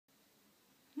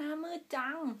หน้ามืดจั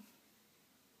ง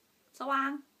สว่า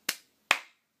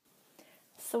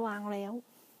งแล้ว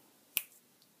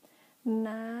น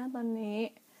ะตอนนี้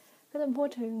ก็จะพูด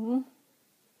ถึง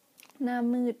หน้า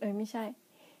มืดไม่ใช่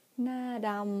หน้าด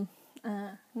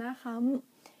ำหน้าค้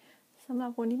ำสำหรั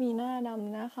บคนที่มีหน้าด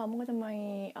ำหน้าค้ำก็จะ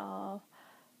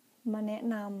มาแนะ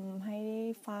นำให้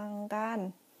ฟังกัน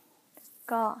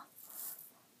ก็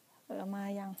มา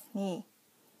อย่างนี่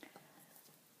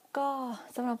ก็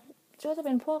สำหรับก็จะเ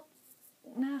ป็นพวก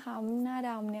หน้าค้ำหน้า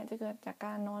ดำเนี่ยจะเกิดจากก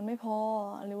ารนอนไม่พอ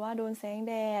หรือว่าโดนแสง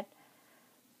แดด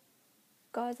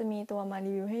ก็จะมีตัวมา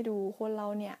รีวิวให้ดูคนเรา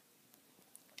เนี่ย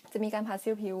จะมีการผัดเซล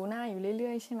ล์ผิวหน้าอยู่เ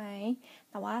รื่อยๆใช่ไหม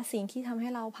แต่ว่าสิ่งที่ทำให้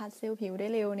เราผัดเซลล์ผิวได้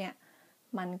เร็วเนี่ย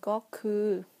มันก็คือ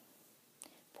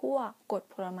พวกกรด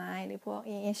ผลไม้หรือพวก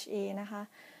AHA นะคะ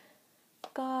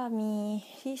ก็มี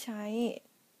ที่ใช้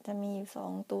จะมีอยู่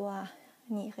2ตัว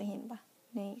นี่เคยเห็นปะ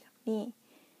นี่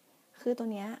คือตัว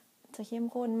เนี้ยจะเข้ม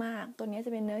ข้นมากตัวนี้จ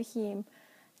ะเป็นเนื้อครีม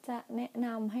จะแนะน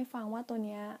ำให้ฟังว่าตัวเ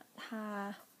นี้ยทา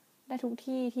ได้ทุก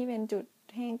ที่ที่เป็นจุด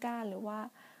แห้งก้านหรือว่า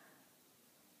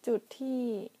จุดที่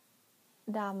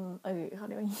ดำเขาเ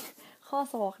รียกว่าข้อ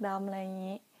ศอกดำอะไรอย่าง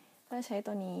นี้ก็ใช้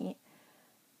ตัวนี้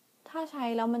ถ้าใช้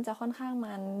แล้วมันจะค่อนข้าง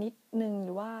มันนิดนึงห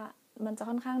รือว่ามันจะ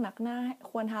ค่อนข้างหนักหน้า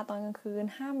ควรทาตอนกลางคืน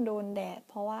ห้ามโดนแดด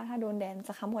เพราะว่าถ้าโดนแดดจ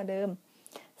ะค้ำกว่าเดิม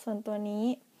ส่วนตัวนี้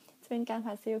จะเป็นการ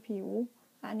ผัดเซลล์ผิว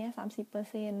อันนี้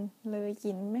 30% เลยก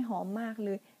ลิ่นไม่หอมมากเล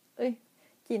ย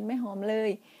กลิ่นไม่หอมเลย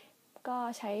ก็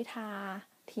ใช้ทา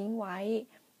ทิ้งไว้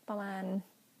ประมาณ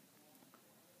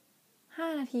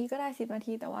5 นาทีก็ได้10 นา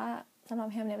ทีแต่ว่าสำหรับ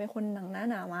แฮมเนี่ยเป็นคนหนังหน้า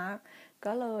หนามาก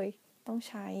ก็เลยต้อง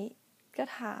ใช้ก็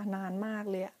ทานานมาก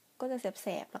เลยก็จะแส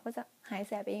บๆแล้วก็จะหายแ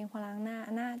สบเองพอล้างห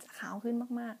น้าจะขาวขึ้น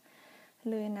มากๆ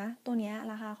เลยนะตัวนี้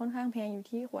ราคาค่อนข้างแพงอยู่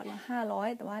ที่ขวดละ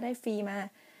500แต่ว่าได้ฟรีมา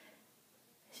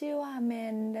ชื่อว่าแม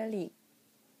นดาริก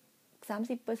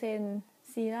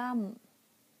 30% ซีรั่ม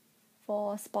for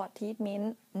spot treatment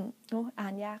อ่า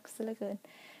นยากซะเหลือเกิน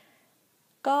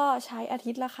ก็ใช้อา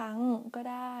ทิตย์ละครั้งก็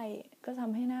ได้ก็ท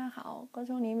ำให้หน้าขาวก็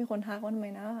ช่วงนี้มีคนทักว่าทำไม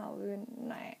หน้าขาวขึ้น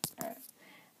ไหน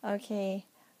โอเค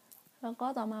แล้วก็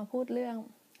ต่อมาพูดเรื่อง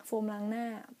โฟมล้างหน้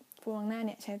าเ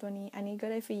นี่ยใช้ตัวนี้อันนี้ก็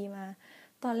ได้ฟรีมา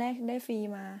ตอนแรกได้ฟรี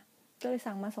มาก็เลย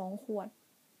สั่งมา2 ขวด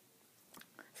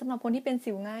สำหรับคนที่เป็น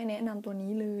สิวง่ายแนะนำตัว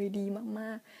นี้เลยดีม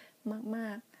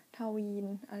ากทาวีน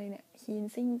อะไรเนี่ยคีน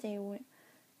ซิ่งเจลเนี่ย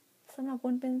สำหรับค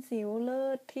นเป็นสิวเลิ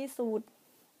ศที่สุด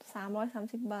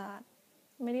330 บาท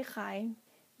ไม่ได้ขาย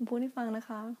พูดให้ฟังนะค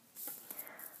ะ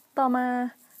ต่อมา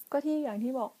ก็ที่อย่าง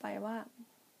ที่บอกไปว่า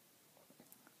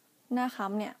หน้าค้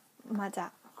ำเนี่ยมาจา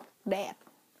กแดด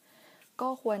ก็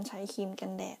ควรใช้ครีมกั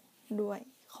นแดดด้วย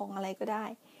ของอะไรก็ได้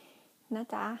นะ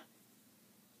จ๊ะ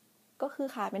ก็คือ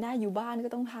ขาดไม่ได้อยู่บ้านก็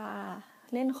ต้องทา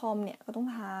เล่นคอมเนี่ยก็ต้อง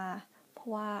ทาเพรา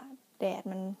ะว่าแดด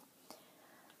มัน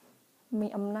มี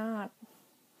อำนาจ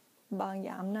บางอ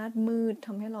ย่างอำนาจมืดท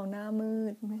ำให้เราหน้ามื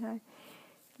ดไม่ใช่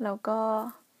แล้วก็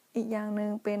อีกอย่างนึ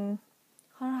งเป็น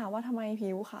เขาถามว่าทำไม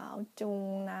ผิวขาวจุง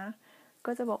นะ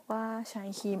ก็จะบอกว่าใช้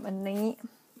ครีมอันนี้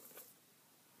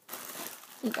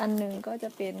อีกอันนึงก็จะ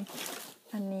เป็น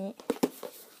อันนี้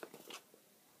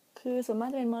คือส่วนมาก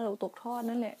จะเป็นมรดกตกทอด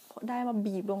นั่นแหละได้มา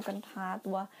บีบลงกันทา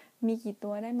ตัวมีกี่ตั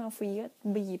วได้มาฟรีก็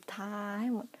บีบทาให้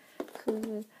หมดคื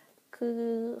อ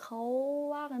เขา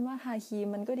ว่ากันว่าทาครีม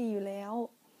มันก็ดีอยู่แล้ว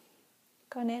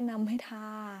ก็แนะนำให้ทา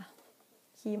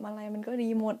ครีมอะไรมันก็ดี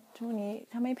หมดช่วงนี้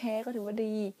ถ้าไม่แพ้ก็ถือว่า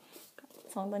ดี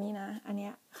2ตัวนี้นะอันเนี้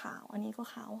ยขาวอันนี้ก็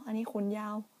ขาวอันนี้ขนยา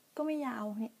วก็ไม่ยาว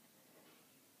เนี่ย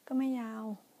ก็ไม่ยาว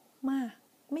มาก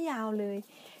ไม่ยาวเลย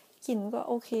กลิ่นก็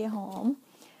โอเคหอม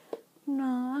น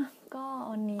ะก็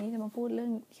วันนี้จะมาพูดเรื่อ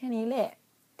งแค่นี้แหละ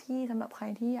ที่สำหรับใคร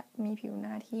ที่มีผิวห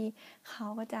น้าที่ขา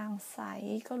วกระจ่างใส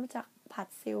ก็รู้จักผัด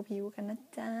เซลล์ผิวกันนะ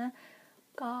จ๊ะ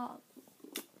ก็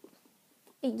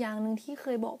อีกอย่างนึงที่เค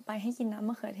ยบอกไปให้กินน้ำ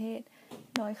มะเขือเทศ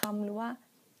ดอยคำหรือว่า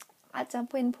อาจจะ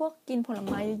เป็นพวกกินผล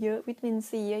ไม้เยอะๆวิตามิน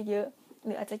ซีเยอะๆห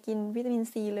รืออาจจะกินวิตามิน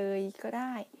ซีเลยก็ไ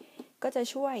ด้ก็จะ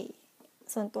ช่วย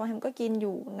ส่วนตัวแฮมก็กินอ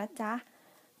ยู่นะจ๊ะ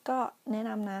ก็แนะน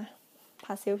ำนะ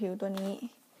ผัดเซลล์ผิวตัวนี้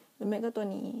หรือไม่ก็ตัว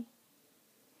นี้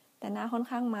แต่หน้าค่อน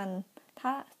ข้างมันถ้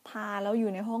าทาแล้วอ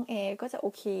ยู่ในห้องแอร์ก็จะโอ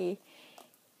เค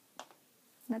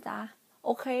นะจ๊ะโอ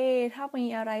เคถ้ามี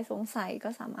อะไรสงสัยก็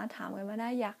สามารถถามกันมาได้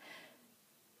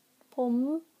ผม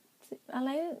อะไร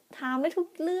ถามได้ทุก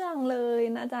เรื่องเลย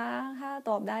นะจ๊ะถ้า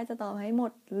ตอบได้จะตอบให้หม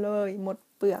ดเลยหมด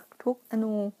เปลือกทุกอ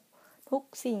นูทุก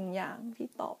สิ่งอย่างที่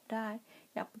ตอบได้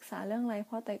อยากปรึกษาเรื่องอะไรเพ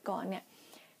ราะแต่ก่อนเนี่ย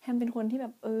แฮมเป็นคนที่แบ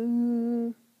บ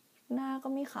หน้าก็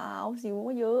ไม่ขาวสิว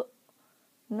ก็เยอะ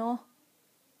เนาะ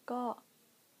ก็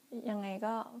ยังไง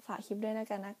ก็ฝากคลิปด้วยแล้ว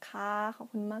กันนะคะขอบ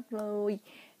คุณมากเลย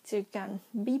เจอกัน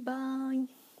บ๊ายบาย